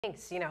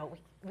Thanks.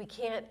 We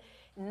can't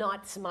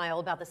not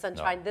smile about the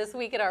sunshine No. this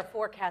week in our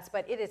forecast,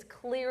 but it is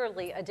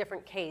clearly a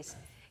different case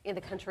in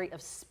the country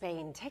of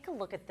Spain. Take a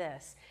look at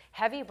this.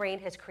 Heavy rain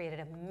has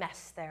created a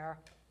mess there.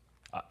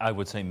 I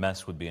would say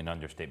mess would be an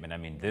understatement. I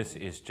mean, this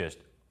is just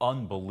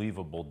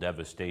unbelievable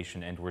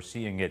devastation, and we're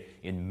seeing it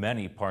in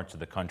many parts of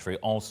the country,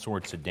 all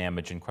sorts of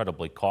damage,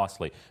 incredibly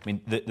costly. I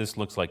mean, this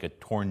looks like a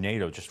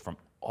tornado just from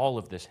all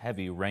of this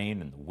heavy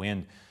rain and the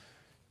wind.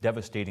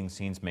 Devastating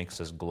scenes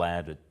makes us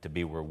glad to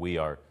be where we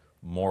are.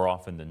 More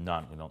often than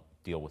not, we don't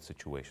deal with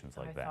situations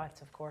like that. Our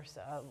thoughts, of course,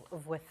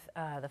 with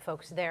the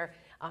folks there.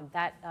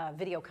 That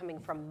video coming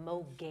from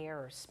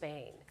Moguer,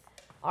 Spain.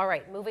 All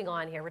right, moving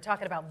on here. We're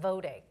talking about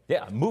voting.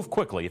 Yeah, move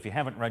quickly if you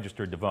haven't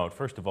registered to vote.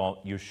 First of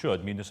all, you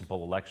should.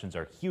 Municipal elections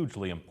are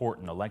hugely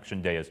important.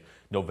 Election day is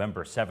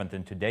November 7th,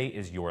 and today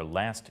is your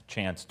last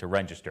chance to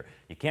register.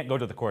 You can't go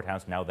to the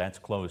courthouse now, that's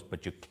closed,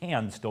 but you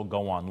can still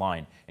go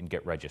online and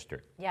get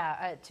registered.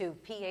 Yeah, to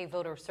PA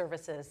Voter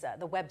Services,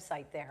 the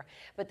website there.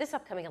 But this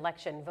upcoming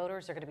election,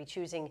 voters are going to be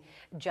choosing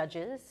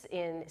judges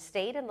in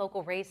state and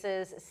local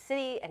races,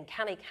 city and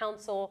county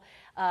council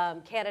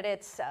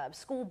candidates,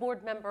 school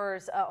board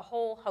members, a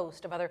whole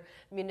host of other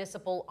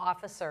municipal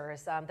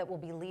officers that will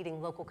be leading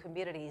local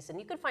communities. And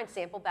you can find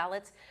sample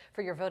ballots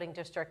for your voting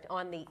district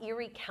on the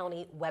Erie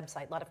County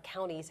website. A lot of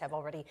counties have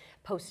already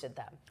posted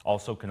them.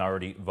 Also can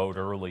already vote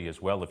early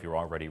as well. If you're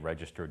already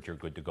registered, you're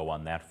good to go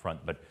on that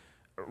front. But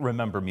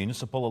remember,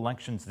 municipal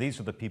elections, these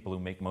are the people who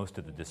make most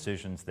of the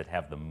decisions that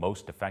have the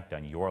most effect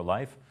on your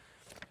life.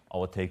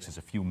 All it takes is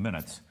a few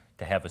minutes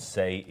to have a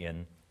say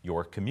in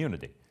your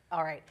community.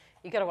 All right,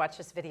 you got to watch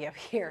this video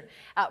here.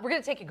 We're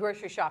going to take you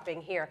grocery shopping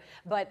here,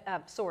 but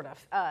sort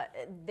of.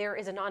 There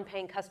is a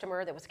non-paying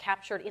customer that was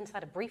captured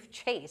inside a brief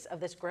chase of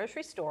this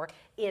grocery store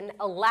in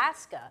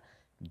Alaska.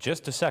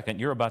 Just a second,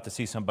 you're about to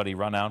see somebody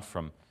run out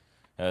from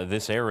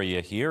this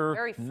area here.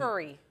 Very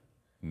furry.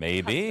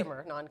 Maybe.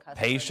 Customer, non-customer.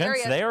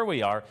 Patience, there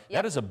we are.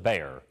 Yep. That is a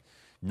bear.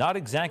 Not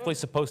exactly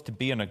supposed to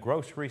be in a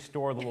grocery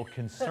store, a little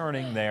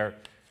concerning there,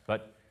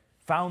 but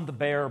found the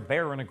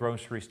bear in a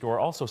grocery store,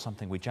 also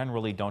something we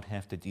generally don't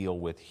have to deal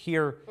with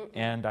here,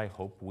 and I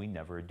hope we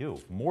never do.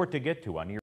 More to get to on